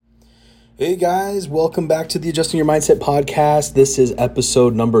Hey guys, welcome back to the Adjusting Your Mindset podcast. This is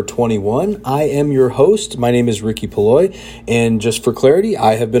episode number 21. I am your host. My name is Ricky Polloy, and just for clarity,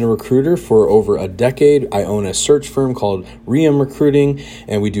 I have been a recruiter for over a decade. I own a search firm called Riem Recruiting,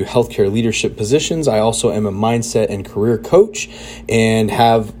 and we do healthcare leadership positions. I also am a mindset and career coach and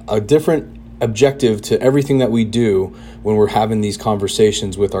have a different objective to everything that we do when we're having these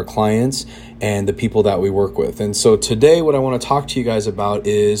conversations with our clients and the people that we work with. And so today, what I want to talk to you guys about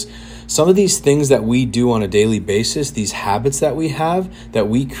is some of these things that we do on a daily basis, these habits that we have, that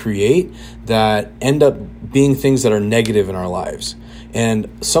we create, that end up being things that are negative in our lives. And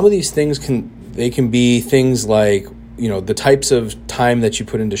some of these things can be things like, the types of time that you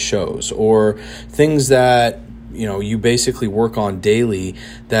put into shows, or things that you basically work on daily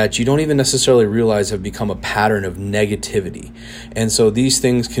that you don't even necessarily realize have become a pattern of negativity. And so these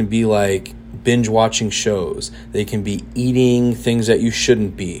things can be like binge watching shows. They can be eating things that you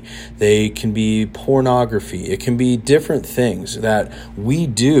shouldn't be. They can be pornography. It can be different things that we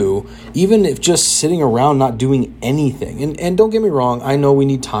do, even if just sitting around not doing anything. And don't get me wrong, I know we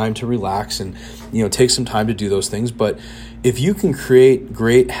need time to relax and take some time to do those things, but if you can create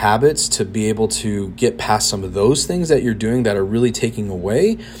great habits to be able to get past some of those things that you're doing that are really taking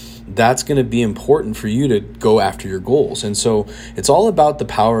away, that's going to be important for you to go after your goals. And so it's all about the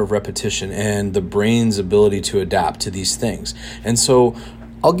power of repetition and the brain's ability to adapt to these things. And so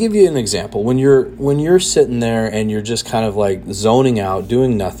I'll give you an example. When you're sitting there and you're just kind of like zoning out,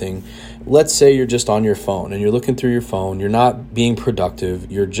 doing nothing, let's say you're just on your phone and you're looking through your phone, you're not being productive,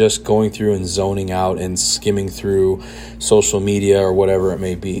 you're just going through and zoning out and skimming through social media or whatever it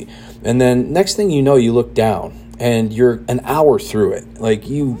may be. And then next thing you know, you look down and you're an hour through it. Like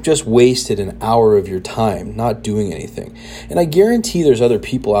you just wasted an hour of your time not doing anything. And I guarantee there's other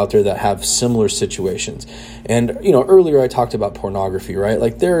people out there that have similar situations. And, earlier I talked about pornography, right?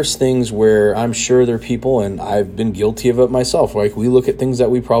 Like there's things where I'm sure there are people, and I've been guilty of it myself. Like we look at things that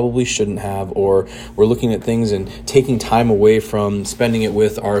we probably shouldn't have, or we're looking at things and taking time away from spending it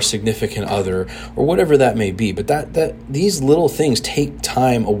with our significant other or whatever that may be. But that these little things take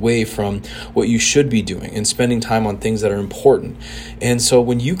time away from what you should be doing and spending time on things that are important. And so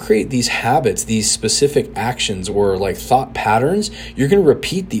when you create these habits, these specific actions or like thought patterns, you're going to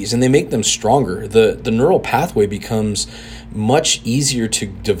repeat these and they make them stronger. The neural pathway becomes much easier to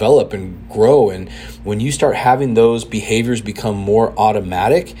develop and grow. And when you start having those behaviors become more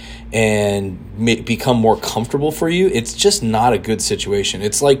automatic and become more comfortable for you, it's just not a good situation.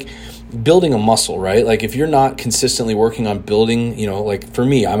 It's like building a muscle, right? Like if you're not consistently working on building, like for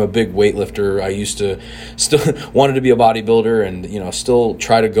me, I'm a big weightlifter. I used to still wanted to be a bodybuilder and, still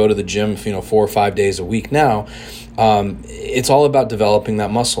try to go to the gym, 4 or 5 days a week now. It's all about developing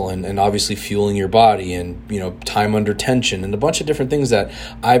that muscle and obviously fueling your body and, time under tension and a bunch of different things that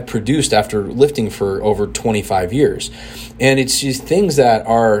I've produced after lifting for over 25 years. And it's these things that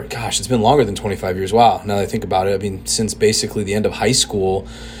are, it's been longer than 25 years. Wow. Now that I think about it, since basically the end of high school,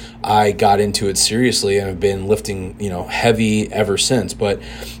 I got into it seriously and have been lifting, heavy ever since. But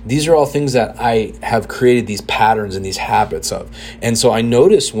these are all things that I have created these patterns and these habits of. And so I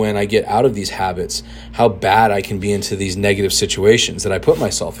notice when I get out of these habits, how bad I can be into these negative situations that I put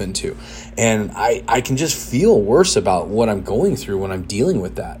myself into. And I can just feel worse about what I'm going through when I'm dealing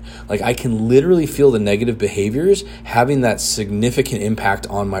with that. Like I can literally feel the negative behaviors having that significant impact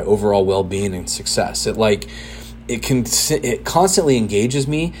on my overall well-being and success. It constantly engages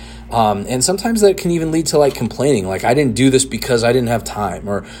me. And sometimes that can even lead to like complaining, like I didn't do this because I didn't have time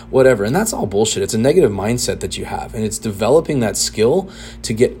or whatever. And that's all bullshit. It's a negative mindset that you have, and it's developing that skill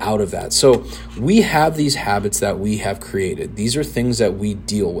to get out of that. So we have these habits that we have created. These are things that we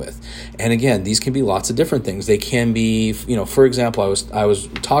deal with. And again, these can be lots of different things. They can be, for example, I was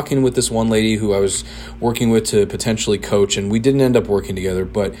talking with this one lady who I was working with to potentially coach, and we didn't end up working together,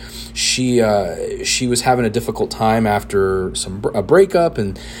 but she was having a difficult time after a breakup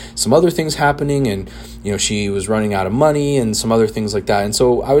and some other things happening, and she was running out of money and some other things like that. And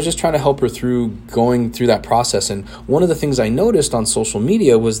so I was just trying to help her through going through that process. And one of the things I noticed on social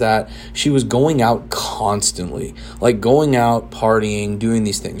media was that she was going out constantly, like going out, partying, doing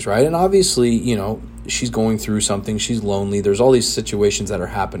these things, right? And obviously, she's going through something, she's lonely, there's all these situations that are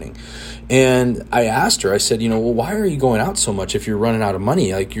happening. And I asked her, I said, well, why are you going out so much if you're running out of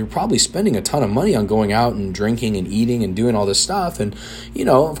money? Like you're probably spending a ton of money on going out and drinking and eating and doing all this stuff. And,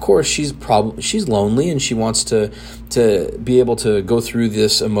 of course she's lonely and she wants to be able to go through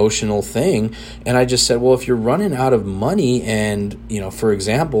this emotional thing. And I just said, well, if you're running out of money and, for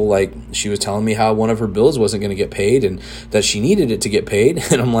example, like she was telling me how one of her bills wasn't going to get paid and that she needed it to get paid.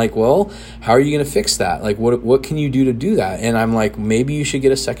 And I'm like, well, how are you going to fix fix that? Like, what can you do to do that? And I'm like, maybe you should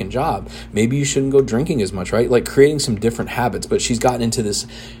get a second job. Maybe you shouldn't go drinking as much, right? Like creating some different habits. But she's gotten into this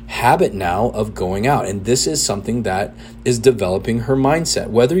habit now of going out. And this is something that is developing her mindset.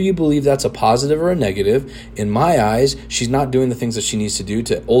 Whether you believe that's a positive or a negative, in my eyes, she's not doing the things that she needs to do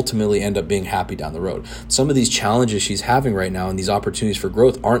to ultimately end up being happy down the road. Some of these challenges she's having right now and these opportunities for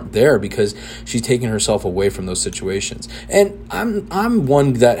growth aren't there because she's taking herself away from those situations. And I'm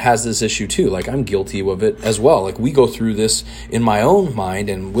one that has this issue too. Like I'm guilty of it as well. Like we go through this in my own mind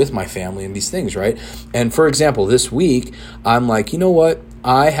and with my family and these things, right? And for example, this week, I'm like, you know what?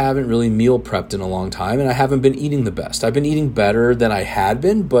 I haven't really meal prepped in a long time and I haven't been eating the best. I've been eating better than I had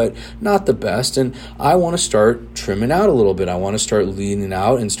been, but not the best. And I want to start trimming out a little bit. I want to start leaning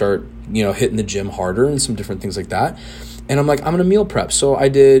out and start, hitting the gym harder and some different things like that. And I'm like, I'm going to meal prep. So I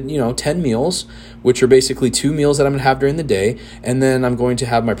did, 10 meals, which are basically 2 meals that I'm going to have during the day. And then I'm going to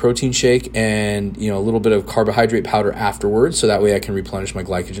have my protein shake and, a little bit of carbohydrate powder afterwards. So that way I can replenish my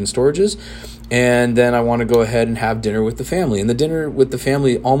glycogen storages. And then I want to go ahead and have dinner with the family. And the dinner with the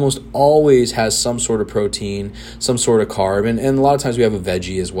family almost always has some sort of protein, some sort of carb. And a lot of times we have a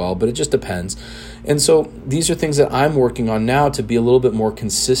veggie as well, but it just depends. And so these are things that I'm working on now to be a little bit more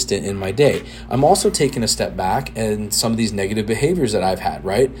consistent in my day. I'm also taking a step back and some of these negative behaviors that I've had,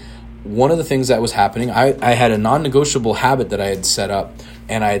 right? One of the things that was happening, I had a non-negotiable habit that I had set up,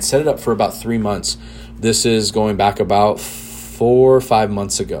 and I had set it up for about 3 months. This is going back about 4 or 5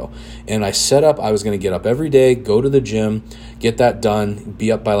 months ago. And I set up, I was going to get up every day, go to the gym, get that done,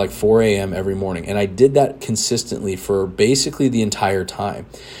 be up by like 4 a.m. every morning. And I did that consistently for basically the entire time.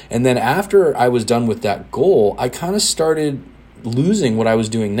 And then after I was done with that goal, I kind of started losing what I was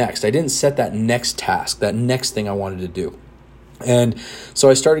doing next. I didn't set that next task, that next thing I wanted to do. And so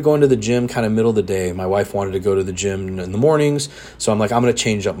I started going to the gym kind of middle of the day. My wife wanted to go to the gym in the mornings. So I'm like, I'm going to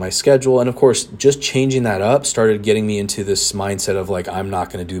change up my schedule. And of course, just changing that up started getting me into this mindset of like, I'm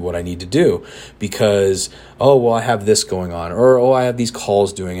not going to do what I need to do because, I have this going on, or, I have these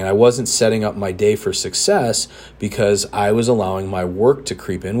calls doing. And I wasn't setting up my day for success because I was allowing my work to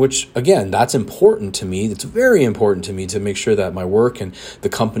creep in, which again, that's important to me. It's very important to me to make sure that my work and the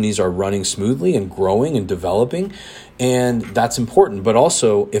companies are running smoothly and growing and developing. And that's important. But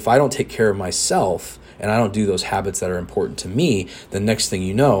also, if I don't take care of myself and I don't do those habits that are important to me, the next thing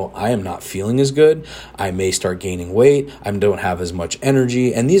you know, I am not feeling as good. I may start gaining weight. I don't have as much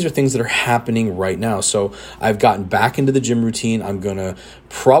energy. And these are things that are happening right now. So I've gotten back into the gym routine. I'm going to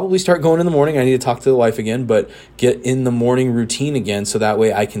probably start going in the morning. I need to talk to the wife again, but get in the morning routine again so that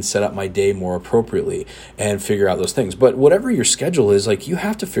way I can set up my day more appropriately and figure out those things. But whatever your schedule is, like you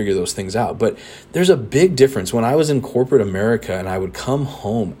have to figure those things out. But there's a big difference. When I was in corporate America and I would come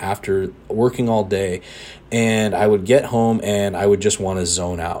home after working all day and I would get home and I would just want to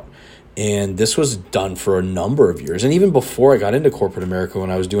zone out. And this was done for a number of years. And even before I got into corporate America, when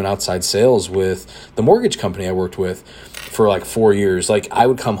I was doing outside sales with the mortgage company I worked with for like 4 years, like I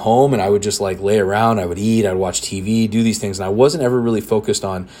would come home and I would just like lay around, I would eat, I'd watch TV, do these things. And I wasn't ever really focused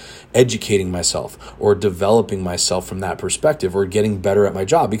on educating myself or developing myself from that perspective or getting better at my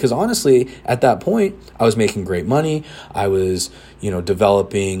job. Because honestly, at that point, I was making great money. I was,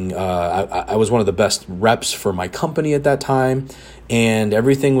 developing, I was one of the best reps for my company at that time. And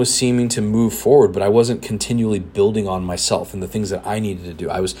everything was seeming to move forward, but I wasn't continually building on myself and the things that I needed to do.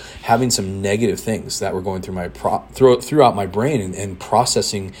 I was having some negative things that were going through my throughout my brain and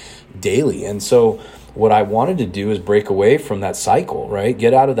processing daily. And so what I wanted to do is break away from that cycle, right?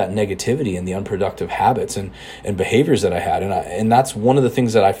 Get out of that negativity and the unproductive habits and behaviors that I had. And that's one of the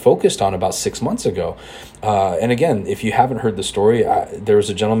things that I focused on about 6 months ago. And again, if you haven't heard the story, there was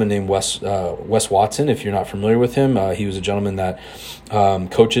a gentleman named Wes Watson. If you're not familiar with him, he was a gentleman that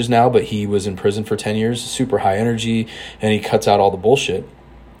coaches now, but he was in prison for 10 years, super high energy, and he cuts out all the bullshit.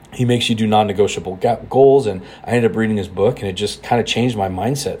 He makes you do non-negotiable goals, and I ended up reading his book, and it just kind of changed my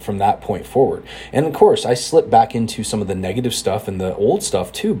mindset from that point forward. And of course, I slipped back into some of the negative stuff and the old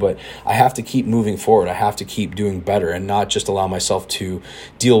stuff too, but I have to keep moving forward. I have to keep doing better and not just allow myself to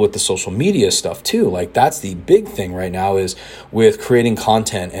deal with the social media stuff too. Like that's the big thing right now is with creating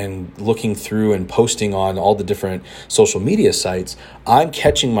content and looking through and posting on all the different social media sites. I'm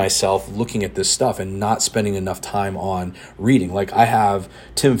catching myself looking at this stuff and not spending enough time on reading. Like I have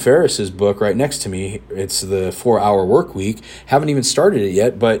Tim Ferriss's book right next to me. It's the 4-Hour Work Week. Haven't even started it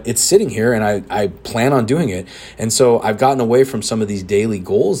yet, but it's sitting here and I plan on doing it. And so I've gotten away from some of these daily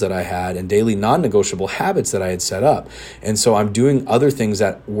goals that I had and daily non-negotiable habits that I had set up. And so I'm doing other things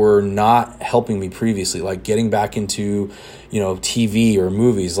that were not helping me previously, like getting back into, TV or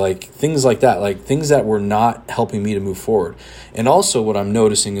movies, like things like that, like things that were not helping me to move forward. And also what I'm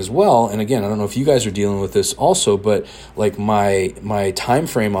noticing as well, and again, I don't know if you guys are dealing with this also, but like my time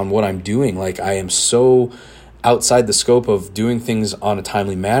frame on what I'm doing, like I am so outside the scope of doing things on a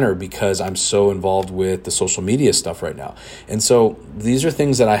timely manner because I'm so involved with the social media stuff right now. And so these are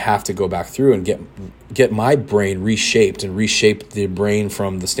things that I have to go back through and get my brain reshaped and reshape the brain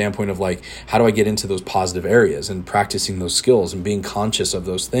from the standpoint of like, how do I get into those positive areas and practicing those skills and being conscious of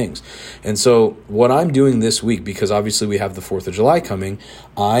those things. And so what I'm doing this week, because obviously we have the 4th of July coming,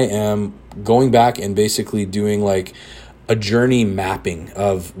 I am going back and basically doing like a journey mapping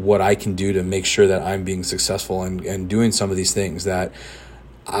of what I can do to make sure that I'm being successful and doing some of these things that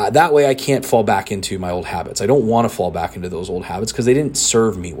way I can't fall back into my old habits. I don't want to fall back into those old habits because they didn't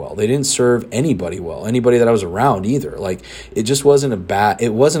serve me well. They didn't serve anybody well, anybody that I was around either. Like it just wasn't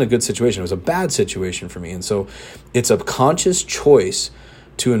it wasn't a good situation. It was a bad situation for me. And so it's a conscious choice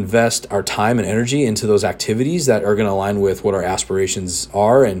to invest our time and energy into those activities that are going to align with what our aspirations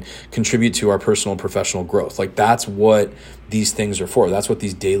are and contribute to our personal and professional growth. Like that's what these things are for. That's what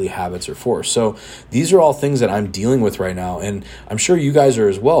these daily habits are for. So these are all things that I'm dealing with right now. And I'm sure you guys are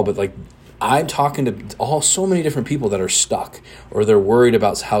as well, but like I'm talking to so many different people that are stuck or they're worried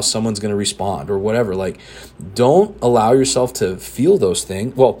about how someone's going to respond or whatever. Like, don't allow yourself to feel those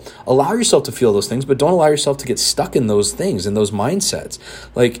things. Well, allow yourself to feel those things, but don't allow yourself to get stuck in those things and those mindsets.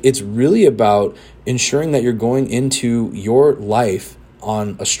 Like, it's really about ensuring that you're going into your life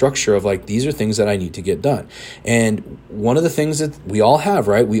on a structure of like, these are things that I need to get done. And one of the things that we all have,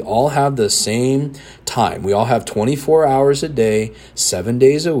 right? We all have the same time. We all have 24 hours a day, 7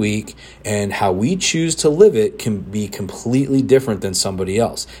 days a week, and how we choose to live it can be completely different than somebody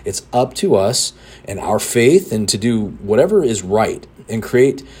else. It's up to us and our faith and to do whatever is right and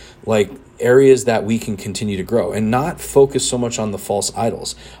create like areas that we can continue to grow and not focus so much on the false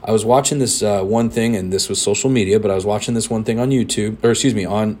idols. I was watching this one thing, and this was social media, but I was watching this one thing on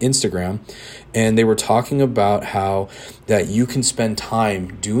on Instagram, and they were talking about how that you can spend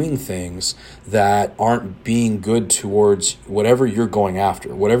time doing things that aren't being good towards whatever you're going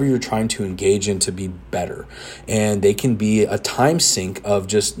after, whatever you're trying to engage in to be better. And they can be a time sink of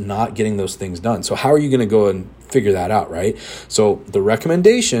just not getting those things done. So how are you going to go and figure that out, right? So the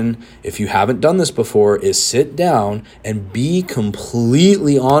recommendation, if you haven't done this before, is sit down and be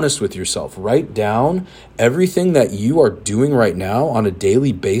completely honest with yourself. Write down everything that you are doing right now on a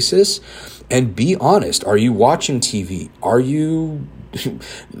daily basis and be honest. Are you watching TV? Are you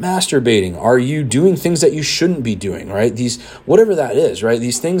masturbating? Are you doing things that you shouldn't be doing, right? These, whatever that is, right?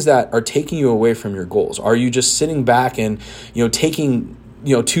 These things that are taking you away from your goals. Are you just sitting back and, taking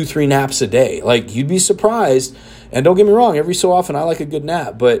 2-3 naps a day? Like, you'd be surprised. And don't get me wrong, every so often I like a good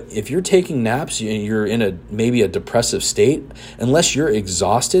nap, but if you're taking naps, you're in maybe a depressive state, unless you're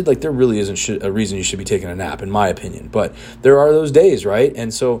exhausted, like there really isn't a reason you should be taking a nap, in my opinion. But there are those days, right?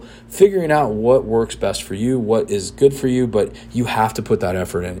 And so figuring out what works best for you, what is good for you, but you have to put that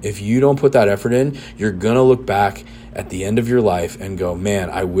effort in. If you don't put that effort in, you're going to look back at the end of your life and go, man,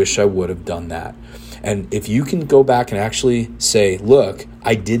 I wish I would have done that. And if you can go back and actually say, look,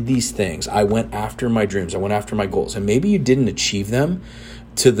 I did these things. I went after my dreams. I went after my goals. And maybe you didn't achieve them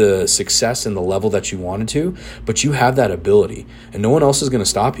to the success and the level that you wanted to, but you have that ability and no one else is going to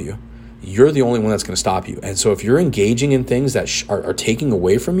stop you. You're the only one that's going to stop you. And so if you're engaging in things that are taking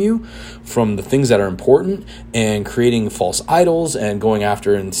away from you, from the things that are important, and creating false idols and going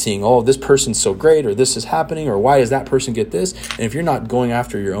after and seeing, oh, this person's so great, or this is happening, or why does that person get this? And if you're not going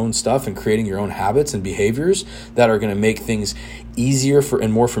after your own stuff and creating your own habits and behaviors that are going to make things easier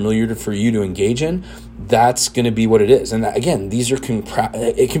and more familiar for you to engage in, that's going to be what it is. And again, these are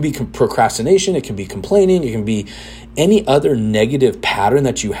it can be procrastination, it can be complaining, it can be any other negative pattern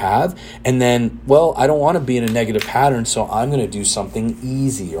that you have. And then, well, I don't want to be in a negative pattern, so I'm going to do something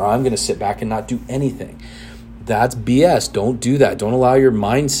easy, or I'm going to sit back and not do anything. That's BS. Don't do that. Don't allow your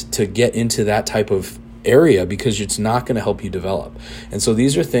minds to get into that type of area, because it's not going to help you develop. And so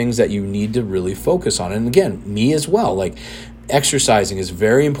these are things that you need to really focus on. And again, me as well, like exercising is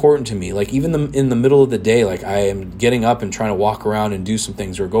very important to me. Like even in the middle of the day, like I am getting up and trying to walk around and do some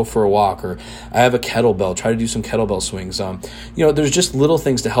things or go for a walk, or I have a kettlebell, try to do some kettlebell swings. There's just little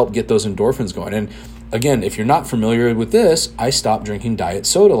things to help get those endorphins going. And again, if you're not familiar with this, I stopped drinking diet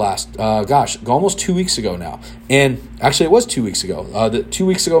soda almost 2 weeks ago now. And actually it was 2 weeks ago, 2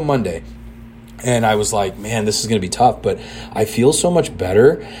 weeks ago Monday. And I was like, man, this is going to be tough, but I feel so much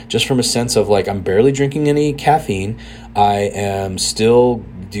better just from a sense of like, I'm barely drinking any caffeine. I am still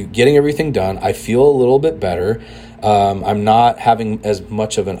getting everything done. I feel a little bit better. I'm not having as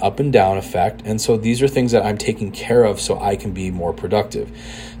much of an up and down effect. And so these are things that I'm taking care of so I can be more productive.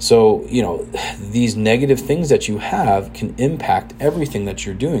 So, these negative things that you have can impact everything that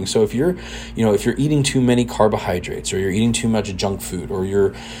you're doing. So if you're eating too many carbohydrates, or you're eating too much junk food, or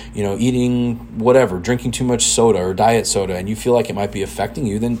you're, eating whatever, drinking too much soda or diet soda, and you feel like it might be affecting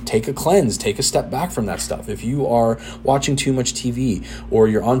you, then take a cleanse, take a step back from that stuff. If you are watching too much TV or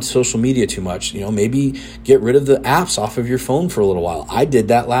you're on social media too much, maybe get rid of the apps off of your phone for a little while. I did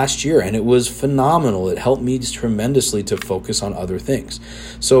that last year and it was phenomenal. It helped me tremendously to focus on other things.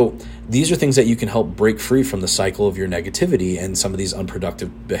 So these are things that you can help break free from the cycle of your negativity and some of these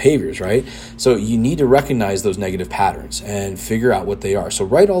unproductive behaviors, right? So you need to recognize those negative patterns and figure out what they are. So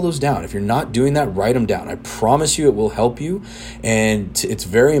write all those down. If you're not doing that, write them down. I promise you it will help you. And it's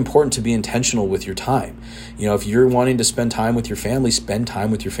very important to be intentional with your time. If you're wanting to spend time with your family, spend time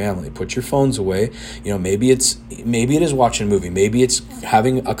with your family. Put your phones away. Maybe it is watching a movie. Maybe it's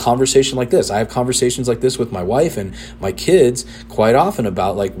having a conversation like this. I have conversations like this with my wife and my kids quite often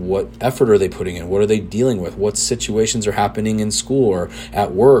about like what effort are they putting in? What are they dealing with? What situations are happening in school or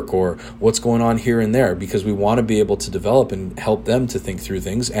at work, or what's going on here and there? Because we want to be able to develop and help them to think through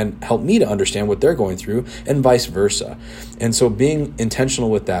things and help me to understand what they're going through, and vice versa. And so being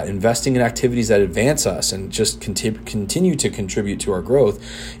intentional with that, investing in activities that advance us and just continue to contribute to our growth,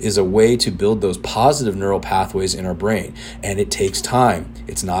 is a way to build those positive neural pathways in our brain. And it takes time.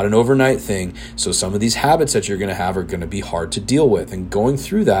 It's not an overnight thing. So some of these habits that you're going to have are going to be hard to deal with. And going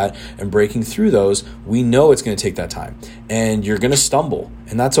through that and breaking through those, we know it's going to take that time. And you're going to stumble.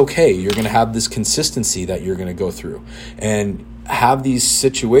 And that's okay. You're going to have this consistency that you're going to go through. And have these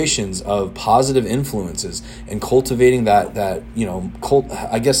situations of positive influences and cultivating that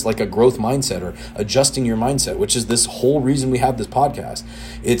I guess like a growth mindset, or adjusting your mindset, which is this whole reason we have this podcast.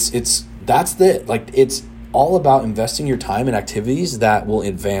 It's all about investing your time in activities that will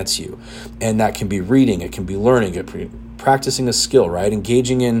advance you. And that can be reading, it can be learning, it can be practicing a skill, right?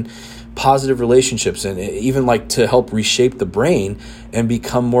 Engaging in positive relationships, and even like to help reshape the brain and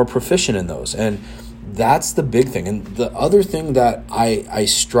become more proficient in those. And that's the big thing. And the other thing that I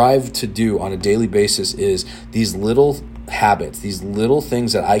strive to do on a daily basis is these little habits, these little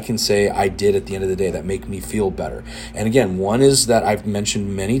things that I can say I did at the end of the day that make me feel better. And again, one is that I've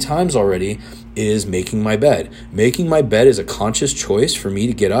mentioned many times already, is making my bed. Making my bed is a conscious choice for me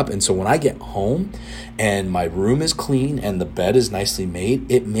to get up. And so when I get home and my room is clean and the bed is nicely made,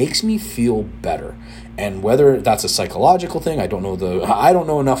 it makes me feel better. And whether that's a psychological thing, I don't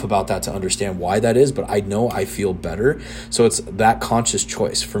know enough about that to understand why that is, but I know I feel better. So it's that conscious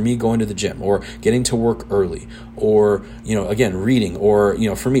choice for me, going to the gym or getting to work early, or, again, reading, or,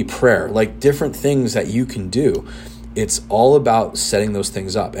 for me, prayer, like different things that you can do. It's all about setting those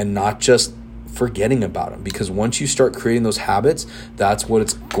things up and not just forgetting about them, because once you start creating those habits, that's what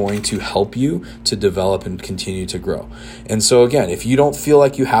it's going to help you to develop and continue to grow. And so again, if you don't feel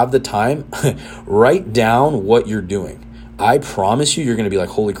like you have the time, write down what you're doing. I promise you're going to be like,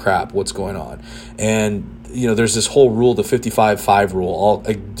 holy crap, what's going on? And there's this whole rule, the 55-5 rule.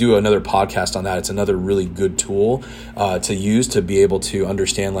 I'll do another podcast on that. It's another really good tool to use to be able to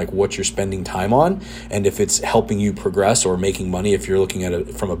understand like what you're spending time on, and if it's helping you progress or making money if you're looking at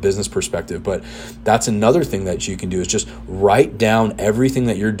it from a business perspective. But that's another thing that you can do, is just write down everything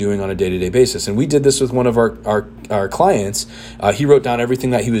that you're doing on a day-to-day basis. And we did this with one of our clients. He wrote down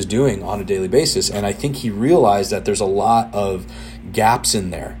everything that he was doing on a daily basis, and I think he realized that there's a lot of gaps in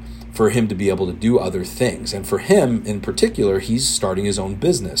there for him to be able to do other things. And for him in particular, he's starting his own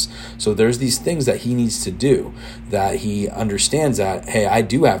business. So there's these things that he needs to do that he understands that, hey, I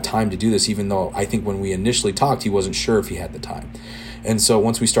do have time to do this, even though I think when we initially talked, he wasn't sure if he had the time. And so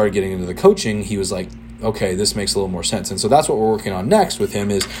once we started getting into the coaching, he was like, okay, this makes a little more sense. And so that's what we're working on next with him,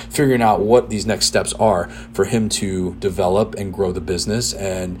 is figuring out what these next steps are for him to develop and grow the business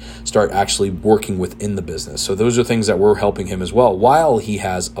and start actually working within the business. So those are things that we're helping him as well while he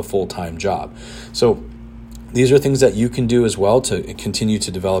has a full-time job. So these are things that you can do as well to continue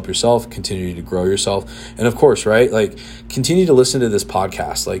to develop yourself, continue to grow yourself. And of course, right, like continue to listen to this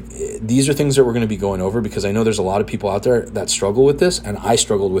podcast. Like these are things that we're going to be going over because I know there's a lot of people out there that struggle with this, and I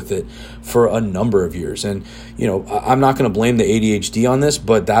struggled with it for a number of years. And, I'm not going to blame the ADHD on this,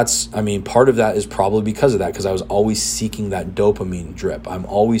 but part of that is probably because of that, because I was always seeking that dopamine drip. I'm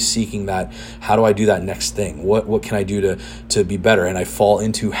always seeking that, how do I do that next thing? What can I do to be better? And I fall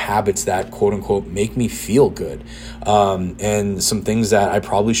into habits that quote unquote make me feel good. And some things that I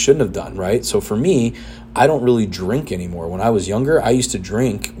probably shouldn't have done, right? So for me, I don't really drink anymore. When I was younger, I used to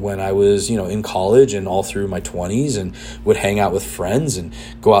drink when I was, in college and all through my 20s, and would hang out with friends and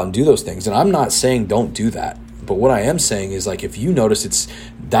go out and do those things. And I'm not saying don't do that. But what I am saying is, like, if you notice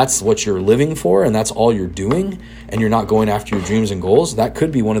that's what you're living for and that's all you're doing, and you're not going after your dreams and goals, that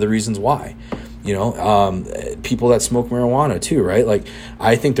could be one of the reasons why. People that smoke marijuana too, right? Like,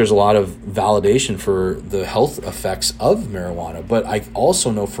 I think there's a lot of validation for the health effects of marijuana, but I also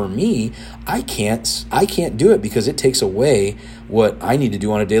know for me, I can't do it because it takes away what I need to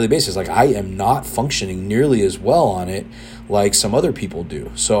do on a daily basis. Like, I am not functioning nearly as well on it like some other people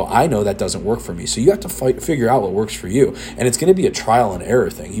do. So I know that doesn't work for me. So you have to figure out what works for you. And it's going to be a trial and error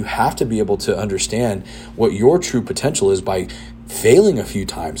thing. You have to be able to understand what your true potential is by failing a few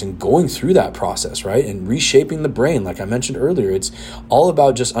times and going through that process, right? And reshaping the brain. Like I mentioned earlier, it's all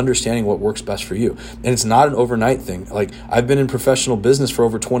about just understanding what works best for you. And it's not an overnight thing. Like, I've been in professional business for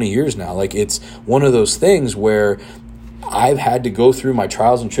over 20 years now. Like, it's one of those things where I've had to go through my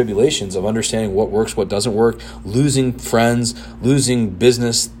trials and tribulations of understanding what works, what doesn't work, losing friends, losing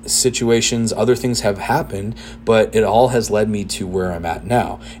business situations, other things have happened, but it all has led me to where I'm at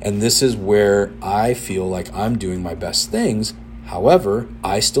now. And this is where I feel like I'm doing my best things. However,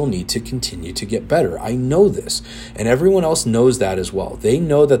 I still need to continue to get better. I know this, and everyone else knows that as well. They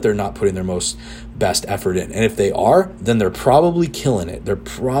know that they're not putting their best effort in. And if they are, then they're probably killing it. They're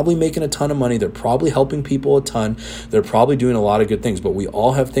probably making a ton of money. They're probably helping people a ton. They're probably doing a lot of good things, but we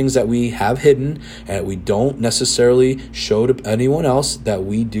all have things that we have hidden and we don't necessarily show to anyone else that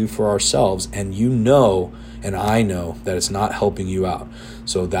we do for ourselves. And and I know that it's not helping you out.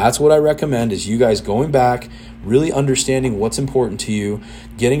 So that's what I recommend, is you guys going back, really understanding what's important to you,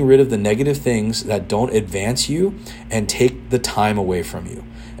 getting rid of the negative things that don't advance you and take the time away from you.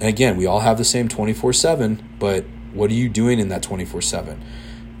 And again, we all have the same 24/7, but what are you doing in that 24/7?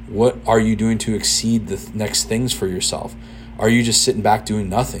 What are you doing to exceed the next things for yourself? Are you just sitting back doing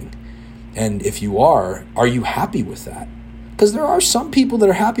nothing? And if you are you happy with that? Because there are some people that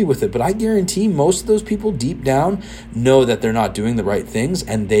are happy with it, but I guarantee most of those people deep down know that they're not doing the right things,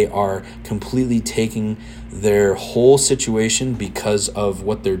 and they are completely taking their whole situation because of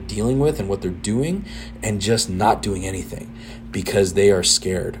what they're dealing with and what they're doing, and just not doing anything because they are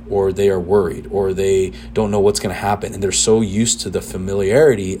scared, or they are worried, or they don't know what's going to happen. And they're so used to the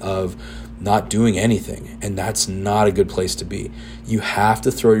familiarity of not doing anything, and that's not a good place to be. You have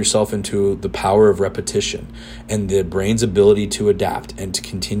to throw yourself into the power of repetition and the brain's ability to adapt and to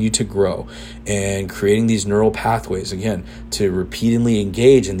continue to grow, and creating these neural pathways, again, to repeatedly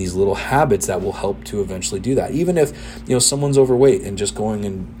engage in these little habits that will help to eventually do that. Even if someone's overweight, and just going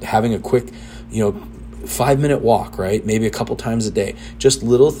and having a quick 5-minute walk, right? Maybe a couple times a day, just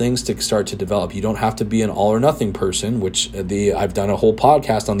little things to start to develop. You don't have to be an all or nothing person, which I've done a whole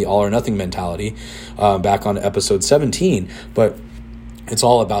podcast on the all or nothing mentality back on episode 17, but it's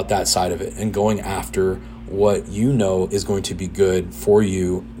all about that side of it and going after what is going to be good for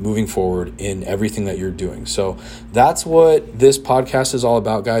you moving forward in everything that you're doing. So that's what this podcast is all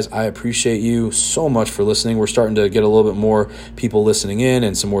about, guys. I appreciate you so much for listening. We're starting to get a little bit more people listening in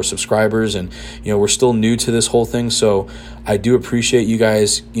and some more subscribers, and we're still new to this whole thing. So I do appreciate you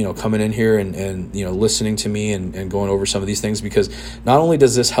guys, coming in here and listening to me and going over some of these things, because not only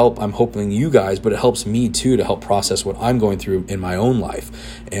does this help, I'm hoping you guys, but it helps me too to help process what I'm going through in my own life,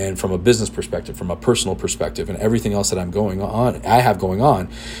 and from a business perspective, from a personal perspective, and everything else that I have going on.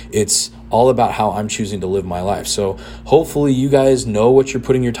 It's all about how I'm choosing to live my life. So hopefully you guys know what you're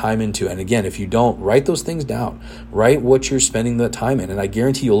putting your time into. And again, if you don't, write those things down. Write what you're spending the time in. And I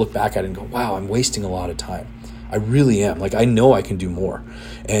guarantee you'll look back at it and go, wow, I'm wasting a lot of time. I really am. Like, I know I can do more.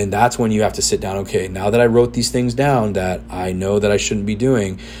 And that's when you have to sit down. Okay, now that I wrote these things down that I know that I shouldn't be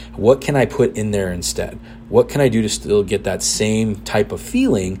doing, what can I put in there instead? What can I do to still get that same type of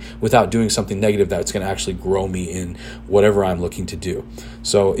feeling without doing something negative that's going to actually grow me in whatever I'm looking to do?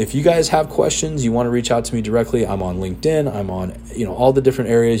 So if you guys have questions, you want to reach out to me directly, I'm on LinkedIn, I'm on all the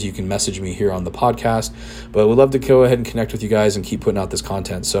different areas. You can message me here on the podcast, but we'd love to go ahead and connect with you guys and keep putting out this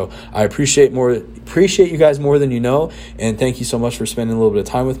content. So I appreciate you guys more than you know. And thank you so much for spending a little bit of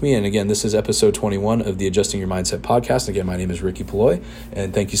time with me. And again, this is episode 21 of the Adjusting Your Mindset podcast. Again, my name is Ricky Polloy,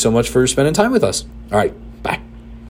 and thank you so much for spending time with us. All right.